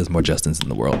 Pretty sure there's more Justins in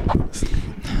the world.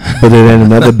 But it ain't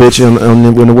another bitch in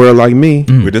the world like me.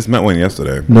 We just met one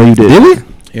yesterday. No, you didn't. Really?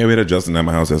 Yeah, we had a Justin at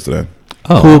my house yesterday.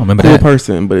 Oh, cool, remember cool that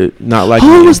person, but not like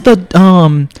Who me. was the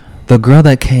girl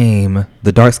that came?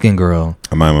 The dark skinned girl.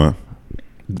 Amima.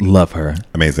 Love her.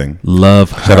 Amazing. Love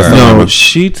Shout out her. to No, Mama.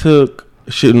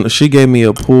 she gave me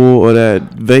a pull or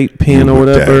that vape pen or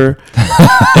whatever,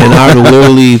 and I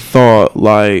literally thought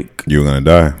like You were gonna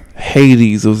die.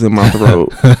 Hades was in my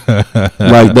throat.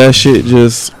 Like that shit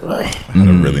just. I had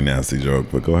a really nasty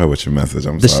joke, but go ahead with your message.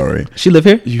 I'm sorry. She live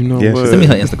here? You know Yeah, what? Send me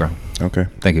her Instagram. Okay.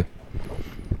 Thank you.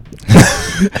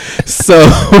 So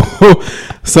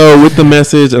with the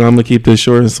message, and I'm gonna keep this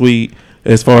short and sweet.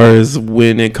 As far as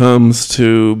when it comes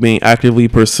to being actively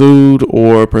pursued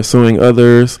or pursuing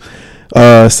others,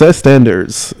 set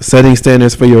standards. Setting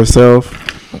standards for yourself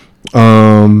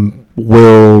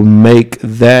will make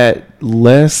that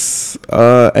less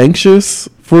anxious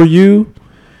for you,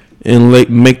 and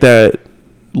make that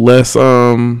less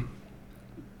of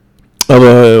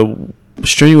a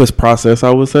strenuous process,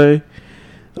 I would say.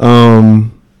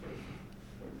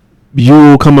 You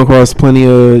will come across plenty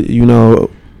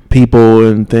of people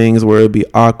and things where it'd be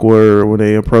awkward when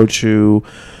they approach you,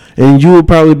 and you will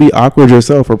probably be awkward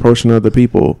yourself approaching other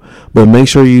people. But make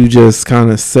sure you just kind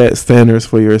of set standards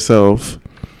for yourself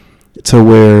to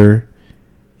where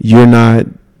you're not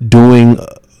doing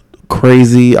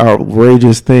crazy,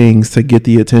 outrageous things to get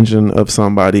the attention of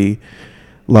somebody,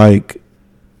 like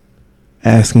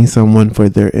asking someone for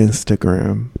their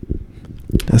Instagram.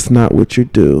 That's not what you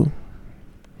do.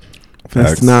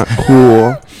 That's Facts. not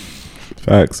cool.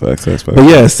 Facts. But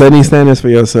yeah, setting standards for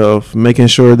yourself, making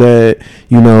sure that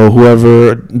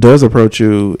whoever does approach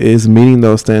you is meeting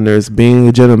those standards, being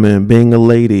a gentleman, being a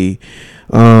lady,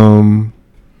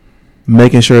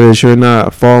 making sure that you're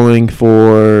not falling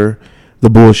for the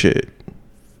bullshit,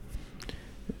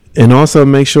 and also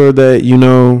make sure that you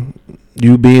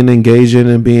being engaging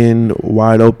and being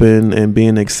wide open and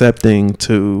being accepting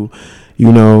to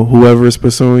whoever is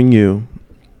pursuing you.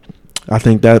 I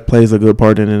think that plays a good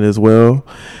part in it as well.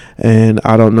 And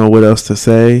I don't know what else to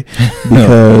say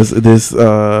because this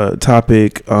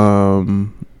topic, It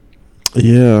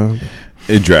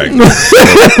dragged. We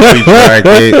dragged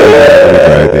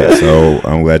it. So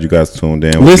I'm glad you guys tuned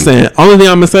in. Listen, only thing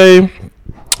I'm going to say,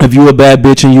 if you a bad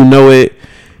bitch and you know it,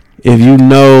 if you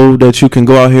know that you can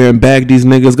go out here and bag these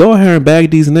niggas, go out here and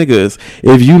bag these niggas.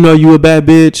 If you know you a bad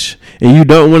bitch and you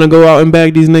don't want to go out and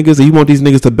bag these niggas and you want these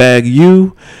niggas to bag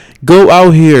you, go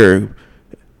out here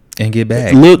and get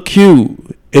back. Look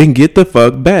cute and get the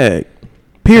fuck back.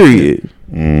 Period.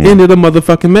 End of the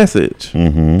motherfucking message.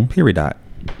 Period. Dot.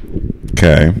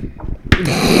 Okay.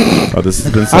 Oh, this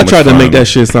has been so I much tried to fun. make that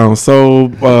shit sound so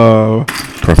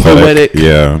poetic.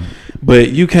 Yeah.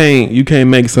 But you can't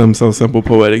make something so simple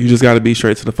poetic. You just got to be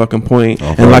straight to the fucking point.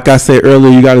 Okay. And like I said earlier,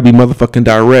 you got to be motherfucking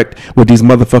direct with these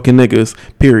motherfucking niggas.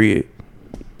 Period.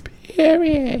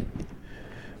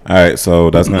 All right,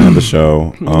 so that's gonna end the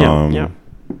show. Yeah.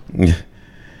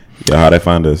 How they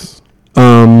find us?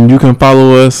 You can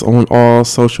follow us on all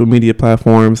social media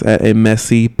platforms at A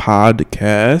Messy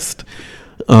Podcast.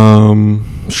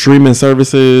 Streaming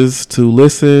services to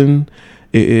listen.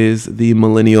 It is the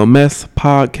Millennial Mess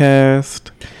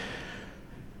Podcast.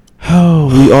 Oh,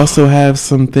 we also have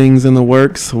some things in the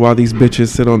works while these bitches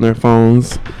sit on their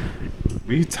phones.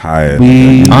 We tired.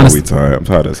 We tired. I'm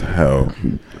tired as hell.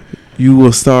 You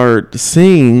will start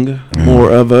seeing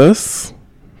more of us,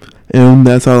 and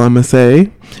that's all I'm gonna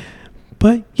say.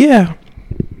 But yeah.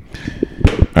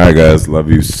 All right, guys. Love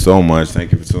you so much.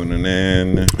 Thank you for tuning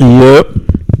in. Yep.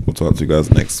 We'll talk to you guys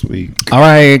next week All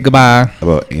right. Goodbye.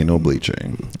 about anal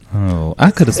bleaching. Oh,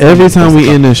 I could have. Every time we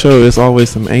end the show, it's always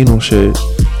some anal shit.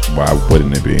 Why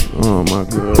wouldn't it be? Oh my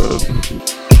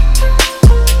god.